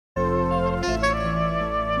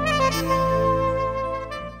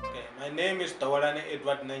name is Dowelani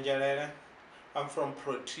Nenzhelele. I'm from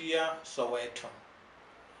Protea, Soweto.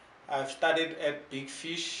 I've studied at Big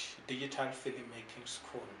Fish Digital Filmmaking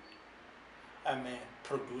School. I'm a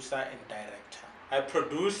producer and director. I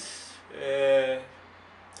produce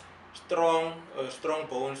Strong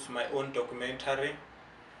Bones, my own documentary.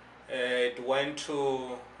 It went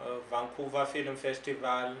to Vancouver Film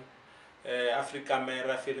Festival,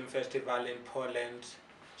 Africa Film Festival in Poland.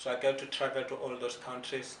 So I got to travel to all those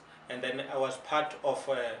countries. And then I was part of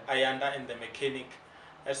Ayanda and the Mechanic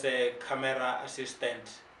as a camera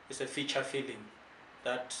assistant. It's a feature film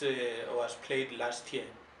that was played last year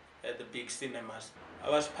at the big cinemas. I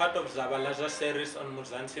was part of Zabalaza series on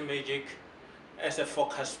Muzansi Magic as a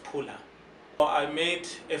focus puller. I made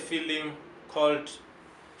a film called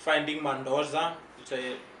Finding Mandoza. It's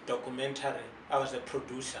a documentary. I was a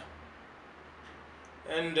producer.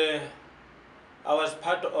 And I was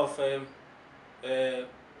part of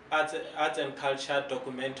arts and culture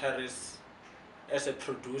documentaries as a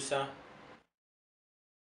producer.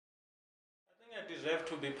 I think I deserve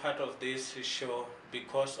to be part of this show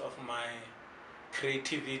because of my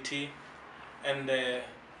creativity and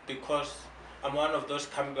because I'm one of those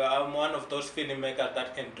filmmakers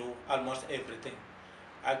that can do almost everything.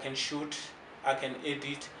 I can shoot, I can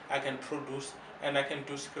edit, I can produce, and I can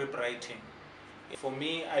do script writing. For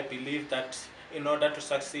me, I believe that in order to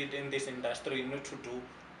succeed in this industry, you need to do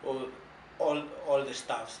all the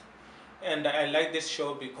stuffs. And I like this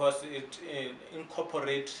show because it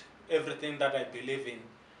incorporates everything that I believe in,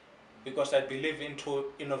 because I believe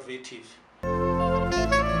into innovative.